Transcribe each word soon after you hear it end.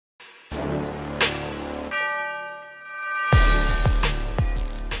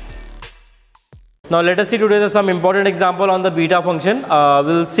Now let us see today some important example on the beta function.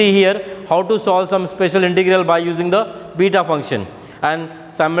 We'll see here how to solve some special integral by using the beta function, and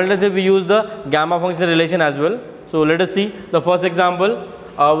simultaneously we use the gamma function relation as well. So let us see the first example,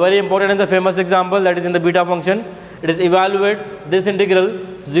 very important and the famous example, that is in the beta function. It is evaluate this integral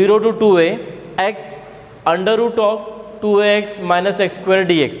 0 to 2a x under root of 2ax minus x square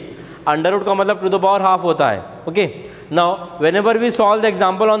dx. Under root का मतलब to the power half होता है. Okay. Now whenever we solve the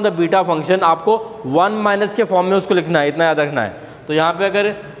example on the beta function, आपको 1 minus के form में उसको लिखना है, इतना याद रखना है. तो यहाँ पे अगर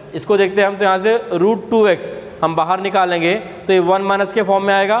इसको देखते हैं हम, तो यहाँ से √2x हम बाहर निकालेंगे तो ये 1 माइनस के फॉर्म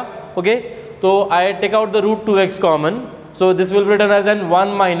में आएगा. ओके, तो I take out the √2x common, so this will be written as an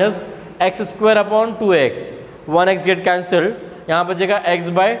 1 minus x square upon 2x. 1x get cancelled, यहाँ पर जगह x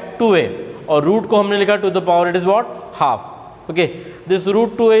बाय 2a, और रूट को हमने लिखा to the power it is what half. Okay, this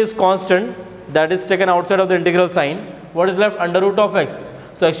 √2a is constant, that is taken outside of the integral sign. What is left? Under root of x.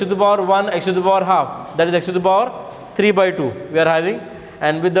 So x to the power 1, x to the power half, that is x to the power 3 by 2 we are having,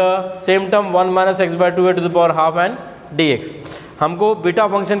 and with the same term 1 minus x by 2a to the power half and dx. हमको beta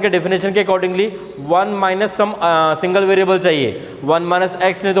function के definition के accordingly 1 minus sum single variable चाहिए, 1 minus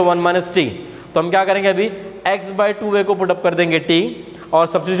x नहीं तो 1 minus T. तो हम क्या करेंगे, अभी x बाई 2a को पुटअप कर देंगे t, और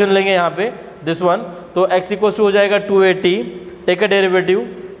सब्स्टिट्यूशन लेंगे यहाँ पे दिस वन. तो x इक्वल टू हो जाएगा 2a t, take a derivative,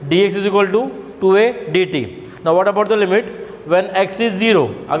 dx is equal to 2a dt. Now what about the limit? When x is 0,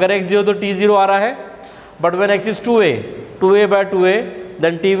 अगर x 0 तो t 0 आ रहा है, but when x is 2a by 2a,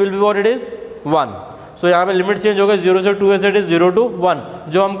 then t will be what it is 1. So यहाँ पे limit change होगा 0 से 2a से it is 0 to 1,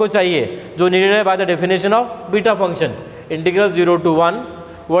 जो हमको चाहिए, जो नीडेड है by the definition of beta function. Integral 0 to 1,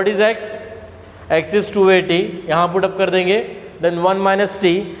 what is x? x is 2at, यहाँ पुट अप कर देंगे, then 1 minus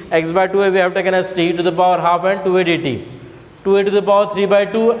t, x by 2a we have taken as t to the power half and 2a dt. 2a to the power 3 by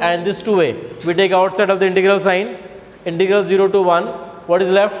 2 and this 2a we take outside of the integral sign. Integral 0 to 1, what is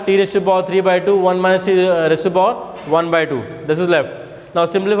left? T raised to the power 3 by 2, 1 minus t raised to the power 1 by 2, this is left. Now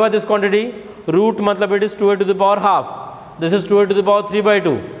simplify this quantity. Root matlab it is 2a to the power half, this is 2a to the power 3 by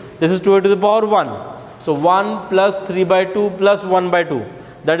 2, this is 2a to the power 1. So 1 plus 3 by 2 plus 1 by 2,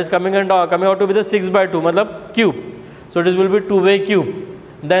 that is coming out to be the 6 by 2 matlab cube. So it will be 2a cube.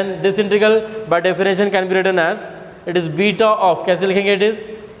 Then this integral by definition can be written as, it is beta of, कैसे लिखेंगे, it is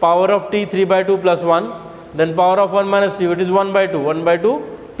power of t 3 by 2 plus 1, then power of 1 minus t, it is 1 by 2, 1 by 2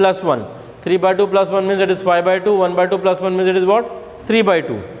 plus 1, 3 by 2 plus 1 means it is 5 by 2, 1 by 2 plus 1 means it is what? 3 by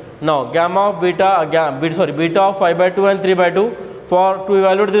 2. Now gamma of beta of 5 by 2 and 3 by 2, for to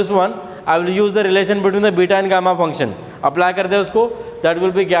evaluate this one I will use the relation between the beta and gamma function. Apply कर दे उसको, that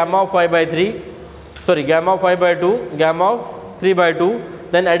will be gamma of 5 by 3, sorry gamma of 5 by 2, gamma of 3 by 2,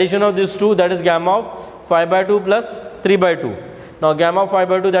 then addition of these two, that is gamma of 5 by 2 plus 3 by 2. Now gamma of 5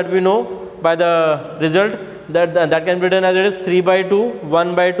 by 2 that we know by the result, that can be written as it is 3 by 2,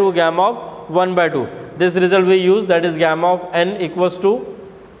 1 by 2, gamma of 1 by 2. This result we use, that is gamma of n equals to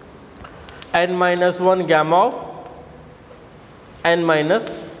n minus 1 gamma of n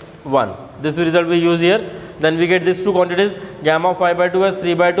minus 1. This result we use here. Then we get these two quantities, gamma of 5 by 2 as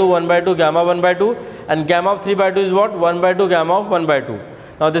 3 by 2, 1 by 2, gamma 1 by 2, and gamma of 3 by 2 is what? 1 by 2, gamma of 1 by 2.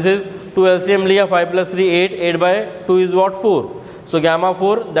 Now this is 2 LCM लिया, 5 plus 3 8, 8 by 2 is what? 4. So gamma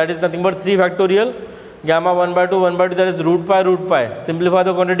 4, that is nothing but 3 factorial, gamma 1 by 2, 1 by 2, that is root pi. Simplify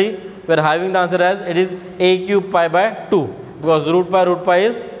the quantity, we are having the answer as it is a cube pi by 2, because root pi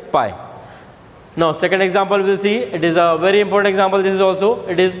is pi. Now second example we will see, it is a very important example, this is also,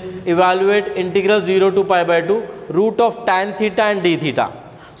 it is evaluate integral 0 to pi by 2 root of tan theta and d theta.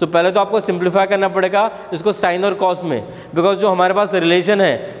 तो पहले तो आपको simplify करना पड़ेगा इसको sign और cos में, because जो हमारे पास रिलेशन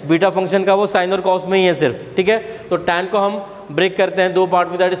है बीटा फंक्शन का वो साइन और कॉस में ही है सिर्फ. ठीक है, तो टैन को हम ब्रेक करते हैं दो पार्ट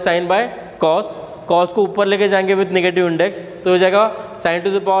में, that is sine by cos. Cos को ऊपर लेके जाएंगे विथ नेगेटिव इंडेक्स, तो हो जाएगा sign to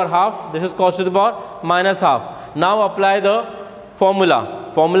the power half, this is cos two the power minus half. Now apply the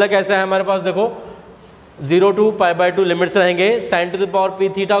formula कैसा है हमारे पास, देखो 0 to pi by 2 लिमिट्स रहेंगे, sign to the power p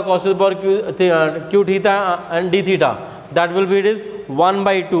theta cos two the power q theta and d theta, that will be it is 1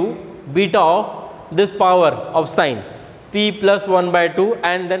 by 2 beta of this power of sin p plus 1 by 2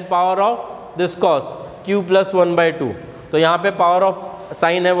 and then power of this cos q plus 1 by 2. तो यहाँ पे power of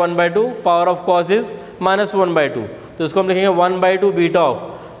sin है 1 by 2, power of cos is minus 1 by 2, तो इसको हम लिखेंगे 1 by 2 beta of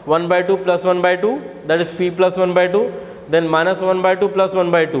 1 by 2 plus 1 by 2, that is p plus 1 by 2, then minus 1 by 2 plus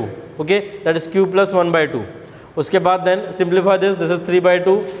 1 by 2, okay, that is q plus 1 by 2. उसके बाद then simplify this is 3 by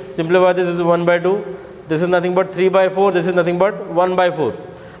 2, simplify this is 1 by 2, this is nothing but 3 by 4, this is nothing but 1 by 4.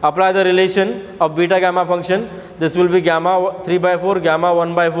 Apply the relation of beta gamma function, this will be gamma 3 by 4, gamma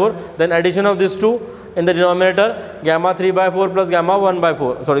 1 by 4, then addition of these two in the denominator, gamma 3 by 4 plus gamma 1 by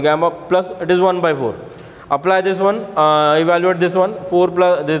 4, sorry gamma plus it is 1 by 4. Apply this one, evaluate this one, 4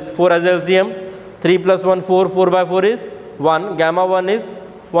 plus this 4 as LCM, 3 plus 1 4, 4 by 4 is 1, gamma 1 is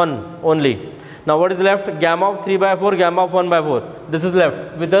 1 only. Now what is left? Gamma of 3 by 4, gamma of 1 by 4, this is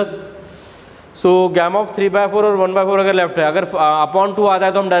left with us. So gamma of 3 by 4 और 1 by 4 अगर left है, अगर upon 2 आता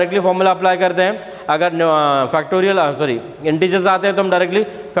है तो हम directly formula apply करते हैं, अगर फैक्टोरियल इंटीजर्स आते हैं तो हम डायरेक्टली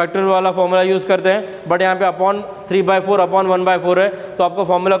फैक्टोरियल वाला फॉर्मूला यूज़ करते हैं. बट यहाँ पे अपॉन 3 by 4 अपॉन 1 by 4 है, तो आपको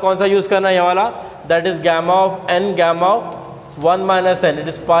फॉर्मूला कौन सा यूज़ करना है? ये वाला, that is gamma of n, gamma of 1 minus n, it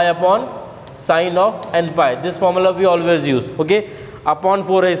is pi upon sine of n pi. This formula we always use. Okay, upon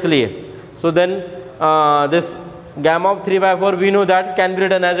 4 है इसलिए. So then this gamma of 3 by 4 we know that can be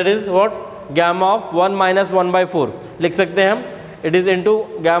written as it is what? Gamma of 1 minus 1 by 4 लिख सकते हैं हम. It is into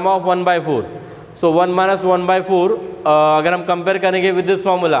gamma of 1 by 4. So 1 minus 1 by 4 अगर हम compare करेंगे with this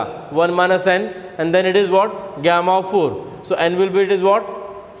formula 1 minus n and then it is what? Gamma of 4. So n will be, it is what?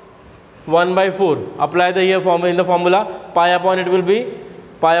 1 by 4. Apply the here formula in the formula. Pi upon it will be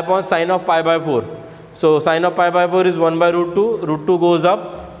pi upon sine of pi by 4. So sine of pi by 4 is 1 by root 2. root 2 goes up,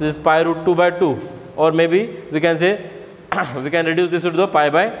 this is pi root 2 by 2, or maybe we can say we can reduce this to the pi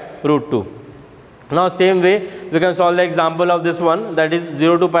by root 2. Now same way we can solve the example of this one, that is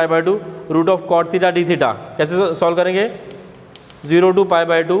 0 to pi by 2 root of cot theta d theta. कैसे solve करेंगे? 0 to pi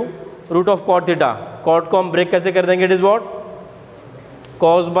by 2 root of cot theta. cot को हम break कैसे कर देंगे? It is what?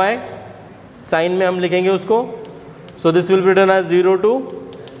 cos by sin में हम लिखेंगे उसको. So this will be written as 0 to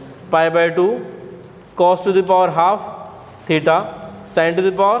pi by 2 cos to the power half theta sin to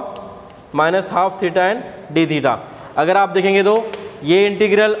the power minus half theta and d theta. अगर आप देखेंगे तो ये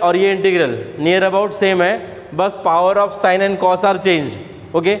integral और ये इंटीग्रल नियर अबाउट सेम है, बस power of sine and cos R changed.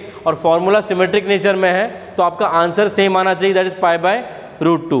 Okay, और फॉर्मूला सिमेट्रिक नेचर में है, तो आपका आंसर सेम आना चाहिए, that is pi by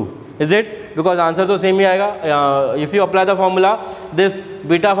root 2. Is it? Because answer तो सेम ही आएगा. If you apply the formula this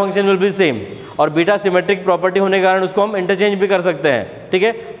beta function will be same, और बीटा सिमेट्रिक प्रॉपर्टी होने के कारण उसको हम इंटरचेंज भी कर सकते हैं. ठीक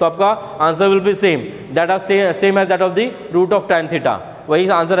है, तो आपका answer will be same, that of same as that of the root of tan theta. वही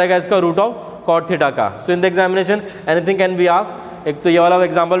आंसर आएगा इसका रूट ऑफ कॉट थीटा का. सो in the examination anything can be asked. एक तो ये वाला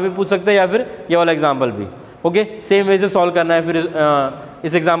एग्जाम्पल भी पूछ सकते हैं या फिर ये वाला एग्जाम्पल भी. ओके, सेम वे से सॉल्व करना है फिर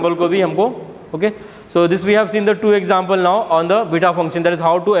इस एग्जाम्पल को भी हमको. Okay, so this we have seen the 2 example now on the beta function, that is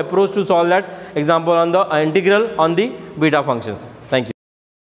how to approach to solve that example on the integral on the beta functions. Thank you.